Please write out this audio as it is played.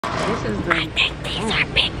This is the. I think these are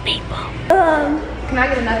big people. Can I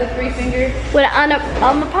get another 3-finger? With on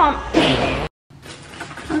the palm.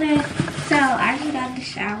 Okay, so I just got the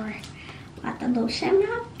shower. About to lotion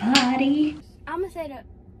my body. I'ma say that.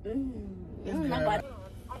 My body.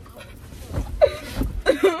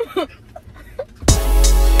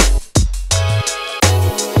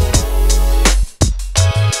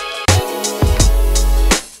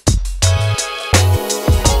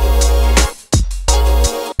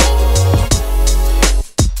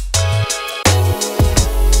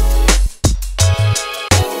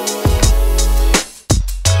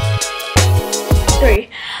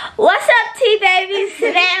 What's up, T-Babies?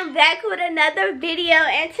 Today I'm back with another video,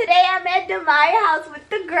 and today I'm at the Maya house with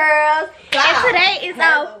the girls. And today is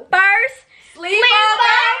our first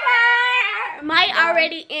sleepover. Maya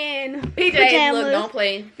already in PJs, look, don't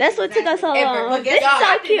play. That's what took us so long. This is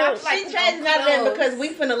so cute. She changed nothing because we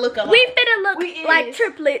finna look alike. We finna look like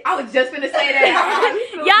triplets. I was just finna say that.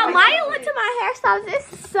 Y'all, Maya went to my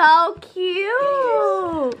hairstylist. It's so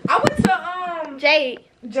cute. I went to Jade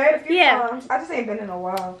a few times. I just ain't been in a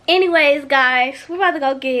while. Anyways, guys, we're about to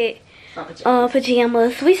go get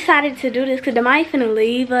pajamas. We decided to do this because the Maya finna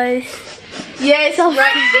leave us. Yes, So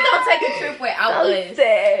right. She gonna take a trip without us.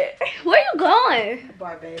 Sad. Where you going?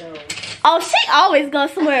 Barbados. Oh, she always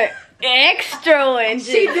goes somewhere extra and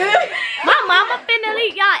She do? My mama finna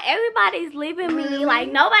leave. Y'all, everybody's leaving me. Like,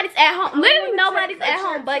 nobody's at home. Literally, nobody's at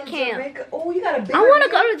home but Cam. Oh, you got a big I want to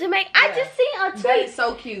go to Jamaica. I just seen a That tweet. is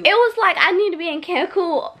so cute. It was like, I need to be in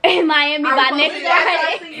Cancun in Miami by next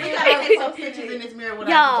Friday. We gotta take some pictures in this mirror with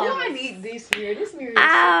Y'all. our I need this mirror. This mirror is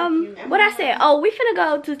so cute. What I said? Oh, we finna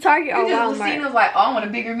go to Target or Walmart. Lucina was like, oh, I want a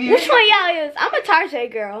bigger mirror. Which one y'all is? I'm a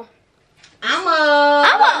Target girl. I'm a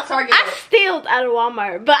Target. I stealed out of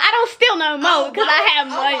Walmart, but I don't steal no more because I have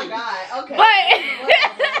money. Oh my god, okay. But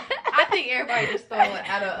I think everybody just stole it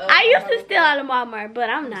out of I used to steal out of Walmart, but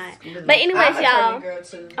I'm not. But anyways, y'all,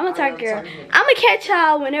 I'm a Target girl. I'm gonna catch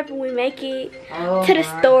y'all whenever we make it to the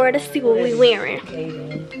store to see what we wearing.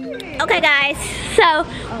 Okay, guys, so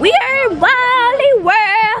we are in Wally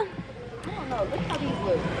World.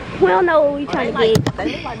 We don't know what we trying to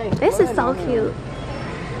get. This is so cute.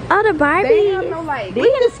 Oh, the Barbie. We in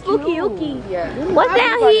the Spooky Ookie. Yeah. What's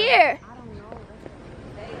down here?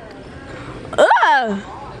 Ugh.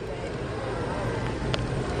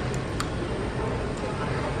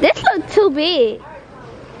 This looks too big.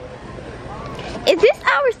 Is this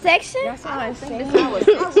our section? That's how I think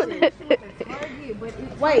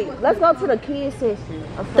Wait, let's go to the kids section.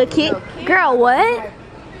 The kid? Girl, what?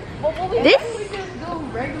 This?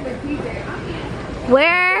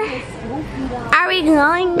 Where are we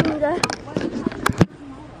going?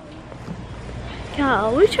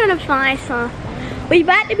 Yo, we're trying to find some. We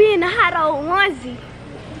about to be in the hot old onesie.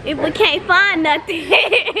 If we can't find nothing.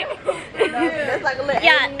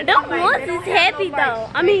 Yeah, them onesies heavy though.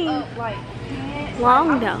 I mean,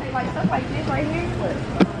 long though. Like stuff like this right here.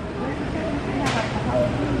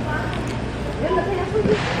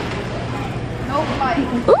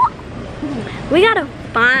 Ooh. We gotta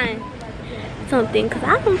find something because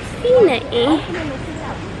I don't see nothing.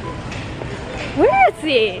 Where is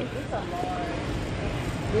it?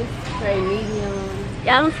 This tray medium.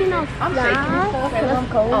 Y'all don't see no I'm flies? shaking. I'm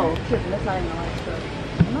cold. Oh, tripping. That's not even like stuff.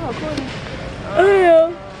 I'm not recording.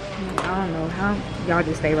 Oh, I don't know how. Y'all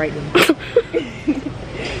just stay right there.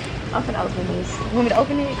 I'm finna open this. Want me to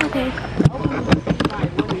open it? okay.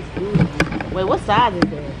 Wait, what size is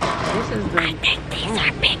that? This is the. I think these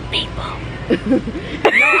are big people.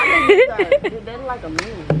 They look like a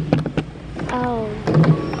moon. Oh.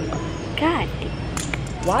 God.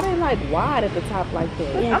 Why they like wide at the top like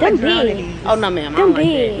that? Yeah, them big. Oh no, ma'am. I Them don't like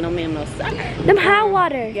big. that. No, ma'am. No. Them high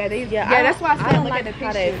water. Yeah, that's why I said look at the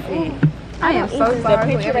how they picture. fit. I am so The sorry.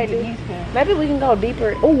 picture they do. Maybe we can go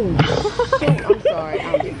deeper. Oh, shit. I'm sorry.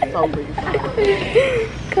 I'm so really sorry.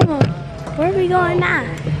 Come on. Where are we going now?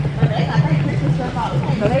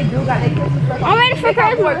 So they do got their Christmas stuff. I'm ready for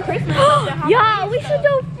Christmas. Christmas. Y'all, we should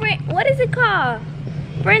do what is it called?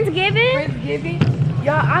 Friendsgiving? Friendsgiving.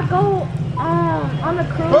 Y'all, I go on a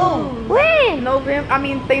cruise. Boom. When?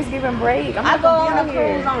 Thanksgiving break. I go on a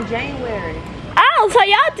cruise on January. Oh, so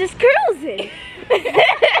y'all just cruising.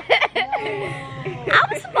 I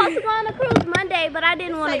was supposed to go on a cruise Monday, but I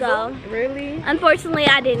didn't want to go. Really? Unfortunately,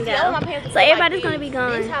 I didn't go. So everybody's going to be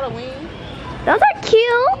gone. It's Halloween. Those are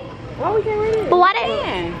cute. Why we can't read it? But why they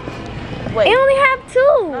Wait. only have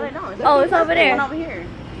two? No, they don't. Oh, it's over there. One over here.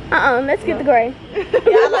 Let's get the gray. Yeah, I like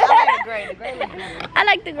the gray. The gray looks good. I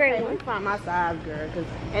like the gray Let one. me find my size, girl.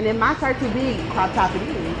 And then my shirt too big, crop top it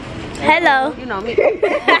is. Hello. You know me.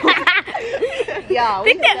 Y'all.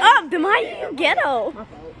 Pick that up, Demaya, you ghetto.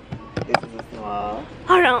 This is a small.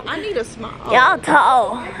 Hold on. I need a small. Y'all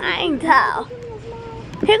tall. I ain't tall.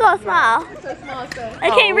 Here goes small. It's a small size. I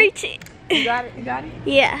can't reach it. You got it? You got it?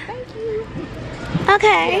 Yeah. Thank you.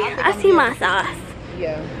 Okay. Yeah, I see my sauce.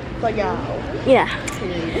 Yeah. For y'all. Yeah.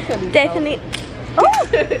 Definitely. Oh,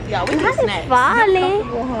 Yeah, we mine can is falling.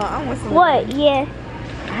 I want some. What? Yeah.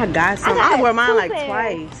 I got some. got I wear mine two like pairs.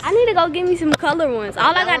 twice. I need to go get me some color ones.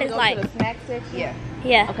 All I got is To like, the snack section? Yeah.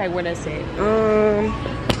 yeah. Okay, where that's at?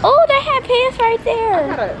 Oh, they have pants right there.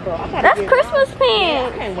 That's Christmas I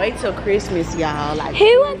pants. can't wait till Christmas, y'all. Like,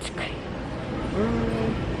 Who wants?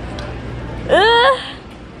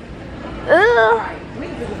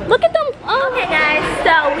 Look at them. Okay, guys.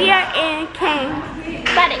 So we are in Cane's.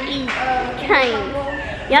 About to eat Cane's.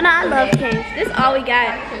 Y'all know I love Cane's. This is all we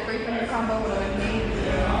got.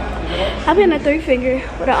 I've been a 3-finger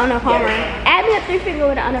with an Arnold Palmer. Add me a 3-finger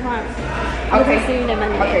with an Arnold Palmer. Okay,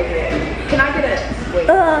 good. Can I get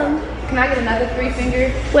can I get another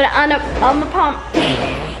 3-finger? With an Arnold Palmer.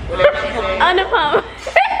 Arnold Palmer.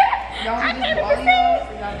 I can't even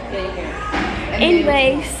say it.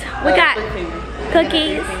 Anyways, we got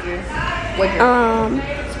cookies.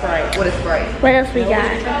 Sprite. What is Sprite? What else we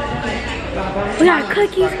got? We got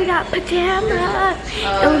cookies, we got pajamas,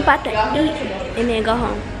 and we're about to eat and then go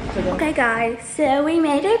home. Okay guys, so we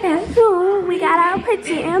made it back home. We got our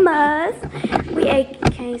pajamas. We ate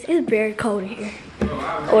Cane's. It's very cold in here.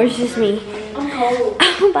 Or it's just me. I'm cold.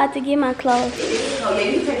 I'm about to get my clothes. Oh, yeah,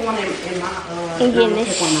 you take one in my, And get in the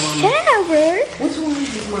shower. Which one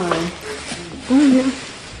is mine?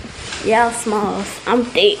 Y'all smalls. I'm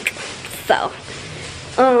thick. So,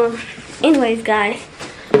 anyways guys,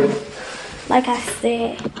 like I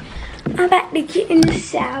said, I'm about to get in the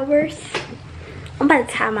showers. I'm about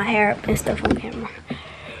to tie my hair up and stuff on camera.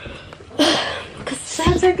 Should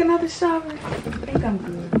I take another shower? I think I'm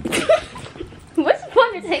good. What's the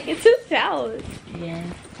point of taking 2 showers? Yeah.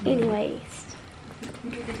 Anyways.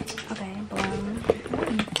 Okay, boom.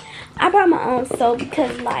 I brought my own soap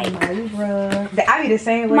because like I be the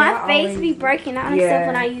same way. my face be breaking out and stuff Yeah.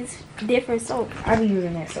 when I use different soap. I be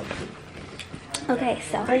using that soap too. Okay,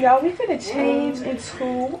 so So y'all, we finna change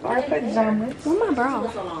into our pajamas. where my bra?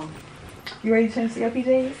 You ready to change to your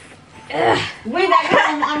PJs? We got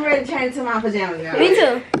time. I'm ready to change to my pajamas, y'all. Me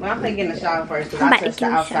too. But I'm gonna get in the shower first because I'm I about to touched the get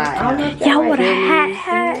in the shower. outside. Y'all want a hot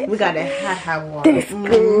hat? We got that hot water. That's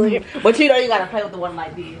good. But you know you gotta play with the one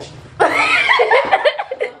like this.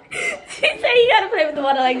 She said you gotta play with the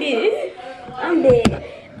water like this. I'm dead.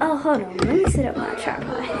 Oh, hold on. Let me sit up my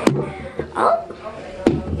tripod. Oh,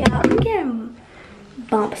 y'all, I'm getting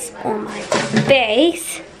bumps on my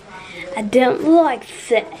face. I don't like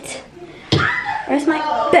that. Where's my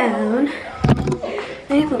bone?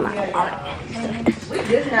 Let me put my wallet. We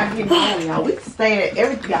just not getting on, y'all. We stay at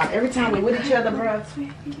every time we're with each other, bro.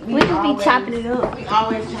 We just be chopping it up. We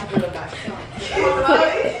always chopping it up.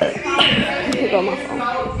 Here go my phone.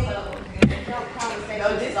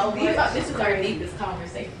 This is our deepest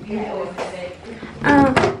conversation.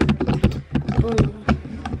 Boom.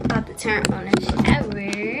 About to turn on the shower.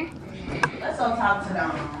 Let's go talk to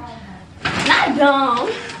them. Not dumb.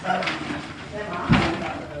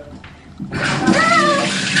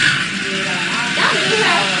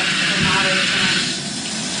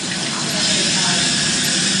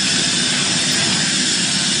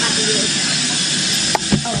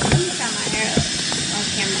 Oh, let me cut my hair up on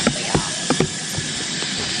camera for y'all.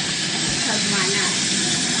 Cause why not?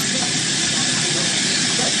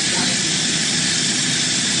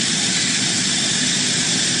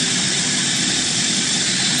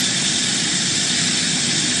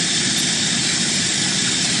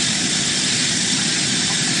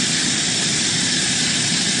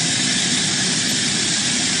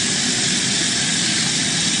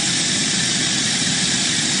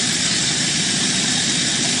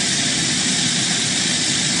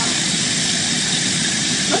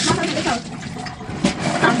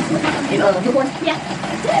 Yeah.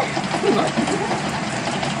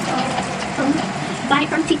 Buy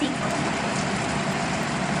from TT.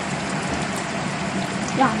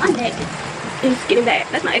 Yeah, I'm dead. It's getting bad.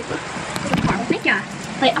 That's my eczema. Thank ya.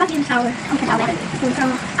 Wait, I'm about to get in the shower. I'm from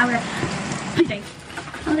our PJ.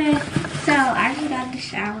 Okay, so I just got in the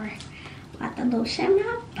shower. About to lotion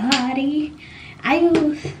my body. I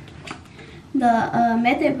use the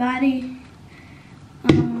Method Body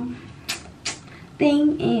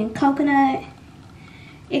thing in coconut.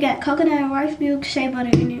 It got coconut and rice milk, shea butter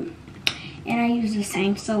in it. And I use the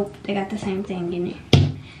same soap. They got the same thing in it.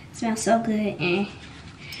 It smells so good and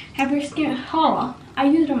have your skin hollow. I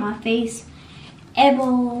use it on my face,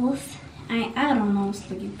 elbows. I don't know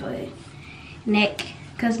sleep, but neck,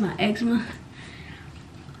 cause my eczema.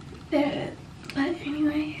 But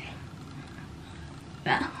anyway,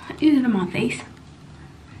 use it on my face.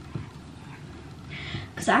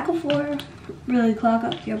 Cause Aquaphor really clog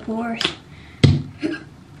up your pores.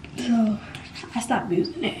 So I stopped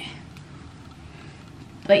using it.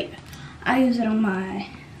 But I use it on my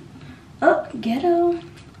ghetto.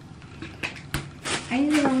 I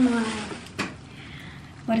use it on my,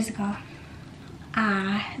 what is it called?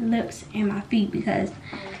 Eye, lips, and my feet because.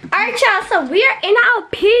 Alright y'all, so we are in our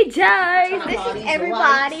PJs. This is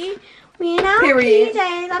everybody. We in our PJs.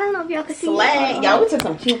 I don't know if y'all can see Swag. Y'all, we took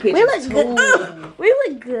some cute pictures. We look good. We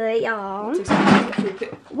look good, y'all.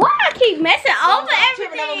 Why I keep messing over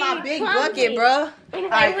everything? Over my big bucket, bro. Anyway,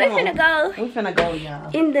 right, we finna go y'all.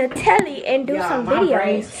 in the telly and do some my videos.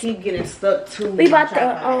 brains keep getting stuck to We about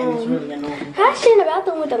to really annoying. how's she in the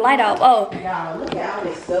bathroom with the light off? Oh, Y'all, look at all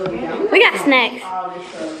this stuff. we got snacks. All this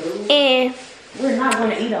stuff, dude. And We're not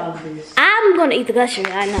gonna eat all of this. I'm gonna eat the gusher,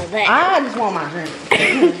 I know that. I just want my drink.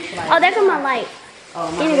 Oh, there goes my light.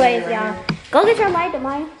 Anyways, y'all, go get your light,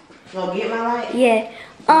 Demaya. Go get my light. Yeah.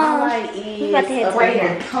 My light is we about to head right to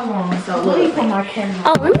here. Come on. So look. My camera.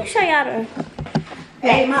 Oh, let me show y'all the.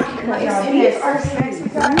 Hey, these are snacks.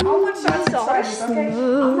 I want to show you some okay?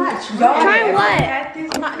 I'm not Try what?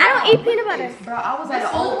 I don't eat peanut butter. Bro, I was at an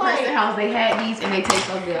old person house. They had these and they taste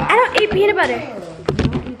so good. I don't eat peanut butter.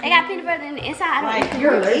 They got peanut butter in the inside. I don't eat peanut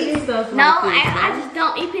You're butter. lady stuff. No, I just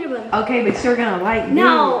don't eat peanut butter. Okay, but you're gonna like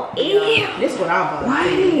No, ew. This is what I bought. Why?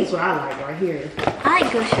 This is what I like right here. I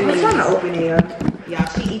like gusher. I'm trying to open it. Y'all,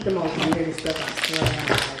 she eat the most weird stuff I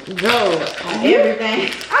swear. Go on everything.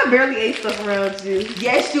 I barely ate stuff around you.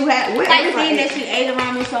 Yes, you had. What Like else the I thing ate? that she ate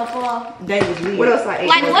around me so far. They was weird. What else I ate?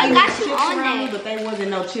 Like what They got was you chips on around me, that? but they wasn't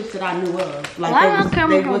no chips that I knew of. Like Why they my was,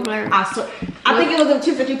 camera they so was, blurry? I think it was the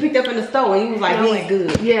chips that you picked up in the store and you was like, these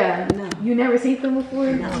good. Yeah. No. You never seen them before?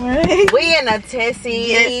 We in a Tessie.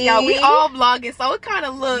 Yes, y'all. We all vlogging, so it kind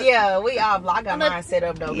of looks. Yeah, we all vlog. I got mine set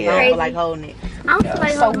up though. Yeah. I don't feel like holding it. I'm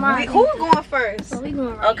playing So with mine. who's going first? So we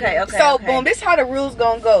going right Okay, okay. So okay. boom, this how the rules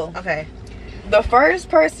gonna go. Okay. The first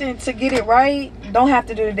person to get it right don't have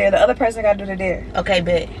to do the dare. The other person gotta do the dare. Okay,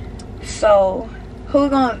 bet. So who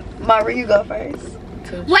gonna? Myra, you go first.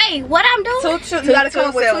 Wait, what I'm doing? You gotta come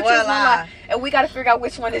up with truths two and truths, one one lie, and we gotta figure out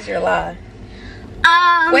which one is your lie.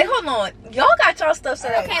 Wait, hold on. Y'all got y'all stuff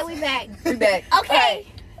set up. Okay, we back. We back. Okay.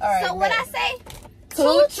 All right. So what I say?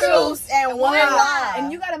 Two truths and one lie.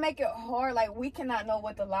 And you gotta make it hard. Like we cannot know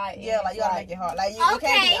what the lie is. Yeah, like you gotta make it hard. Like you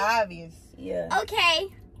can't be obvious. Yeah. Okay.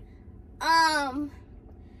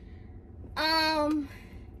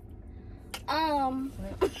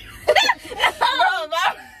 You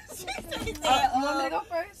want me to go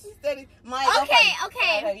first? Okay.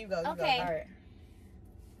 You go. Okay. All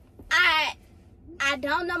right. I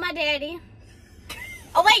don't know my daddy.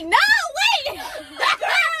 Oh wait, no, wait.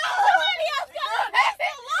 Somebody else go. That's a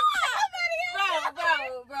lie.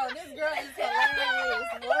 Bro, this girl is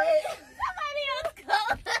hilarious. What? Somebody else go.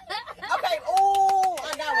 Okay. Oh, I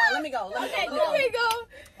got one. Let me go. Let me go.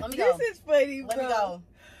 This is funny, Let me go.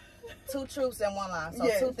 Two truths and one lie. So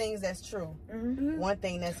Yes. two things that's true. One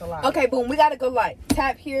thing that's a lie. Okay, boom. We gotta go like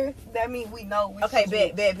tap here. That means we know. Which Okay, is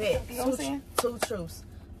bet. You know what I'm saying? Two truths.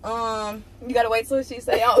 You gotta wait till she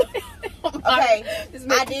say out. Okay. Just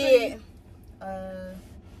make I it did.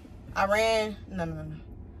 I ran. No.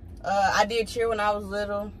 I did cheer when I was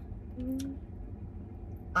little.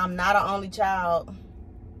 I'm not an only child.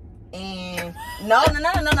 And no. Let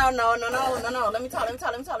me talk.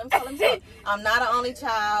 I'm not an only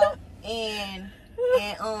child. And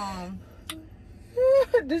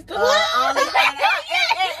This the I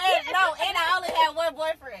only had one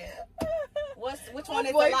boyfriend. Which one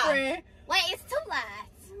is a lie? boyfriend. Wait, it's two lies.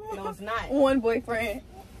 No, it's not. One boyfriend.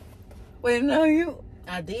 Wait, no, you.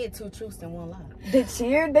 I did two truths and one lie. The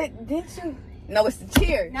cheer? Did you? No, it's the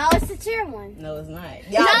cheer. No, it's the cheer one. No, it's not.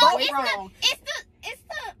 Y'all No, both it's wrong. it's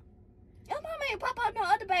the. Your mama ain't pop out no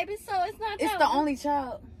other babies, so it's not. It's that the one. only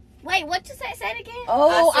child. Wait, what you say? Say it again.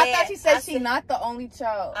 Oh, I I thought said- you said I she said- not the only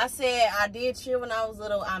child. I said I did cheer when I was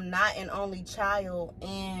little. I'm not an only child.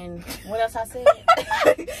 And what else I said?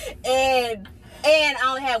 and I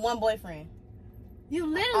only had one boyfriend. You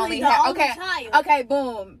literally Only the had- only okay. child. Okay,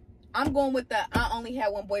 boom. I'm going with the I only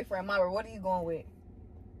had one boyfriend. Myra, what are you going with?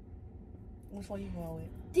 Which one you going with?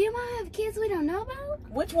 Do your mom have kids we don't know about?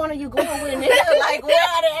 Which one are you going with, nigga? Like, where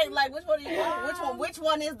are they? Like, which one are you going with? Which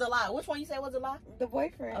one is the lie? Which one you said was a lie? The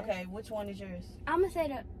boyfriend. Okay, which one is yours? I'm gonna say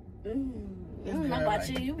that. I don't know about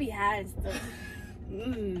you. You be high and stuff.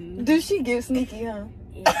 Do she give sneaky, huh?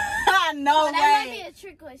 I know, So that might way. be a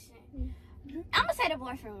trick question. I'm gonna say the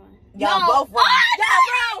boyfriend one. Y'all No. both wrong. Oh, Y'all I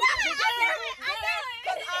wrong. knew it.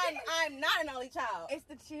 Cause I I'm not an only child. It's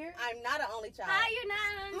the cheer. I'm not an only child. How you not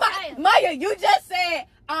an only child? Maya, you just said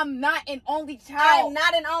I'm not an only child. I'm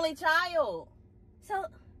not an only child. So,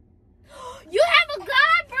 you have a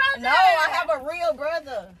god brother? No, I have a real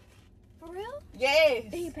brother. For real? Yes.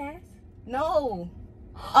 Did he pass? No.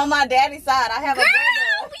 On my daddy's side, I have a brother.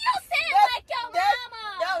 Girl, you said it like your mama.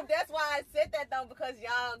 No, that's why I said that though, because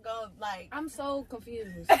y'all go like. I'm so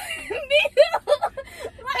confused. Me too.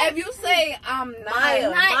 If you say I'm not,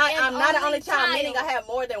 I'm not an only child, meaning I have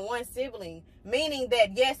more than one sibling. Meaning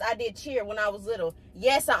that yes, I did cheer when I was little.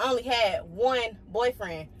 Yes, I only had one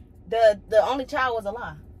boyfriend. The only child was a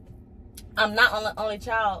lie. I'm not only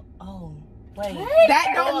child. Oh, wait.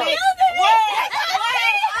 that don't make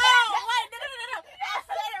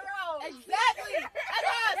exactly. That's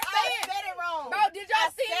what I said. said it wrong. Bro, did y'all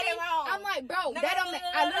see said me? it wrong. I'm like, bro, No, that no, don't no, make. no,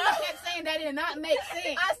 I no, literally no. kept saying that did not make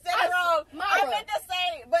sense. I said it wrong. I Mara. meant to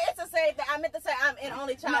say, but it's the same thing. I meant to say I'm an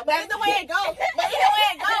only child. No, But either way it goes.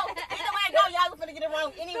 Y'all finna get it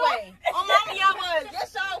wrong anyway. On mama, y'all was.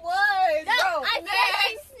 Yes, y'all was. No, Bro. I said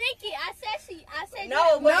she's sneaky. I said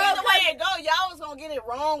No, but No, either way it go, y'all was gonna get it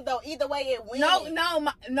wrong though. Either way it wins.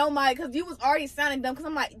 No, Mike, because you was already sounding dumb. Because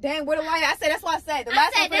I'm like, dang, where the lie? I said that's why I said the I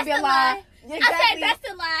last said one's gonna that's be a the lie. lie. Exactly. I said that's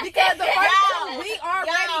the lie. Because the first Y'all, one we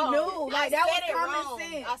already knew. Like that was said it common wrong.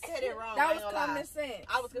 sense. I said it wrong. That I was ain't gonna common lie. sense.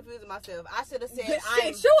 I was confusing myself. I should have said Shit,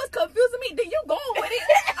 I'm. she was confusing me. Then you going with it?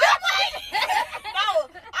 No,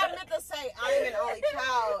 I meant to say I'm an only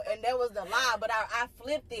child, and that was the lie. But I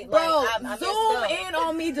flipped it. Bro, like, I zoom in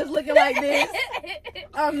on me just looking like this.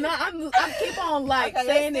 I'm keep on like Okay,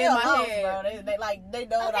 saying it in my lost, head. bro. They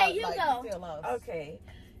know what Okay, I you like. go. Still lost. Okay.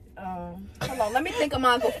 Hold on. Let me think of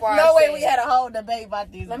mine before No I way say we had a whole debate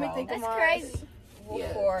about these. Let me bro. think of That's mine crazy.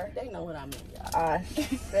 before They know what I mean, y'all. I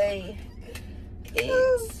say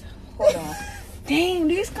it. Hold on. Dang,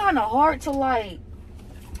 these kind of hard to like.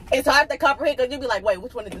 It's hard to comprehend because you be like, wait,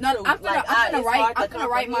 which one is the No, truth? I'm gonna Like, it's hard to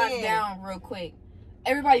write mine comprehend. down real quick.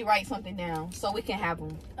 Everybody write something down so we can have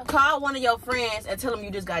them. Call one of your friends and tell them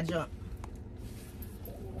you just got jumped.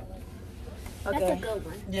 That's a good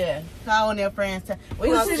one. Yeah. Call one of your friends. We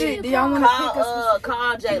Who gonna is see. it? Do y'all want to pick us?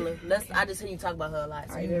 Call Jayla. I just hear you talk about her a lot,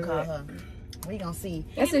 so Alright, you can call right. her. We gonna see.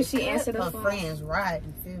 That's if she answered the Her phone. friends right.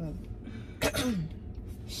 You feel me?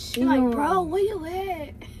 She Like, bro, where you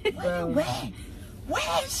at? Bro.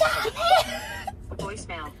 Where is Charlotte?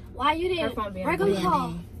 Voicemail. Why you Her didn't phone being regular ringing.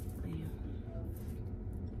 call?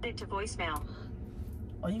 Stick to voicemail.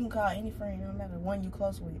 Or you can call any friend, no matter one you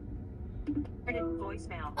close with.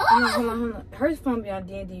 Voicemail. Hold on. Her phone be on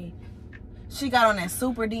D&D. She got on that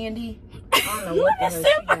super D&D. I don't know what the hell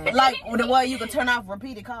she got. Like the way you can turn off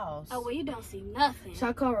repeated calls. Oh, well, you don't see nothing. Should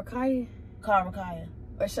I call Rakaya? Call Rakaya.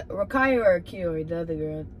 Or Rakaya or Kiori, the other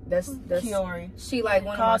girl? That's Kiori. She like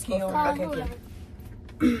one Call of my Kiori. Call Okay, whoever.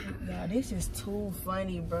 Y'all, this is too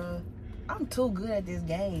funny, bro. I'm too good at this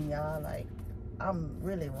game, y'all. Like, I'm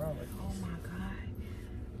really wrong with Oh my god.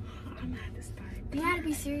 I'm gonna have to start. You gotta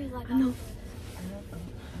be serious like I know.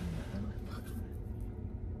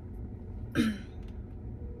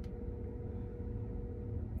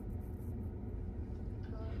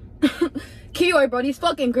 Kiori, bro, these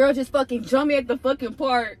fucking girls just fucking jumped me at the fucking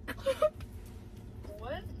park.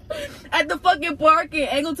 What? At the fucking park in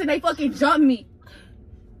Angleton, they fucking jumped me.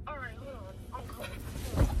 Alright, hold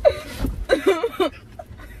on.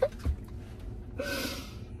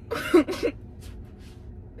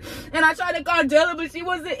 And I tried to call Jella, but she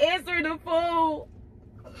wasn't answering the phone.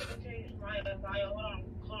 Okay, Maya, hold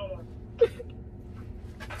on.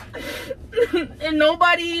 And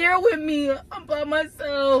nobody here with me. I'm by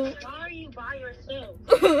myself. Why are you by yourself?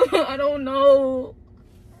 I don't know.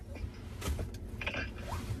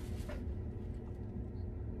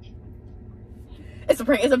 It's a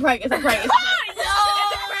prank. It's a prank. It's a prank. It's a prank.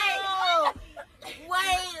 No!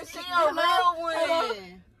 Wait, she a real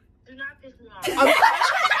one. Do not piss me off.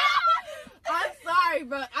 I'm sorry,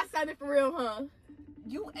 bro. I sounded for real, huh?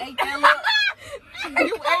 You ate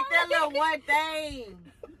that little one thing.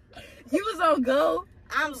 You was on go.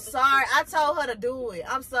 I'm sorry. I told her to do it.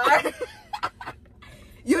 I'm sorry.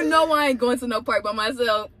 You know I ain't going to no park by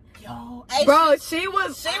myself. Yo, hey, Bro, she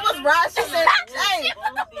was right. She said, hey.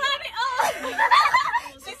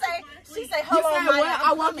 She said, You hold on, said Maya, what? I'm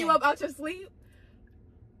I woke coming. you up out your sleep?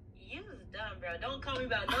 You was dumb, bro. Don't call me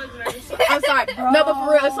about no emergency. I'm sorry. No, but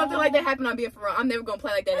for real, if something like that happened, I'm being for real. I'm never gonna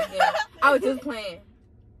play like that again. I was just playing.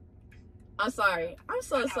 I'm sorry. I'm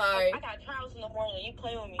so sorry. I got trials in the morning. You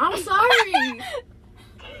play with me. I'm sorry.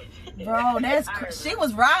 Bro, she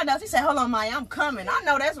was riding us. She said, "Hold on, Maya, I'm coming." I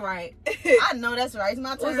know that's right. I know that's right. It's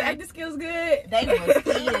my turn. Was the acting skills good? They was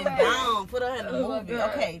eating down. Put her in the movie.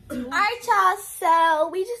 Okay. Alright, y'all. So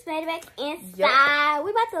we just made it back inside.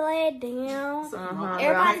 We about to lay it down.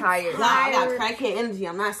 Everybody's tired. I got crackhead energy.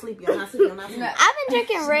 I'm not sleepy. I've been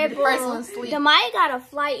drinking Red Bull. Demaya got a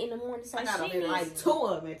flight in the morning, so she needs like 2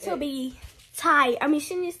 of them to be tired. I mean,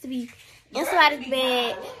 she needs to be inside the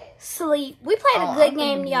bed, sleep. We played a good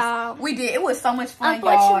game, y'all. We did. It was so much fun,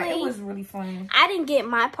 Unfortunately, y'all. It was really fun. I didn't get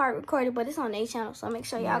my part recorded, but it's on their channel, so make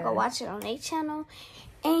sure y'all go watch it on their channel.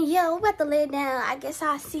 And yeah, we're about to lay down. I guess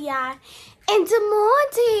I'll see y'all in the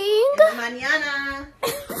morning. Mañana.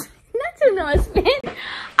 Not too noise, man.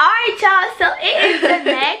 Alright, y'all. So it is the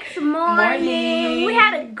next morning. We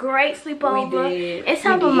had a great sleepover. We did. It's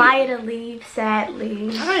time for Maya to leave,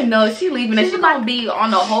 sadly. I know she leaving. She's about to be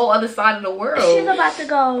on the whole other side of the world. She's about to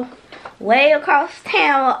go way across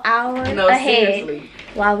town, hours ahead. Seriously.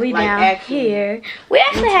 While we down here. We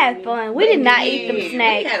actually had fun. We did not eat them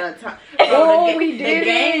snacks. We had a time. We did. The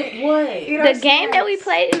game, what? The game that we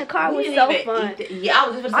played in the car was so fun. Yeah, I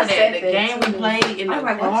was just going to say that. The game we played in the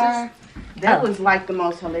car, that was like the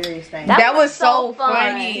most hilarious thing. That was so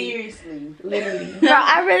funny. Seriously. Literally. Bro,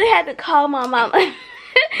 I really had to call my mama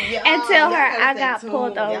and tell her I got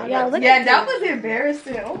pulled over. Y'all, look at that was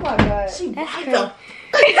embarrassing. Oh my God. That's crazy.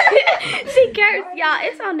 She cursed, y'all.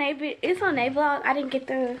 It's on their vlog. I didn't get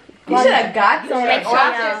the. You should have got so make sure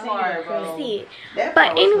y'all see it.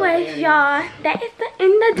 But anyways, y'all, that is the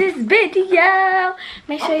end of this video.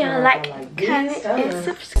 Make sure y'all like, comment, and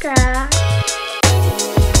subscribe.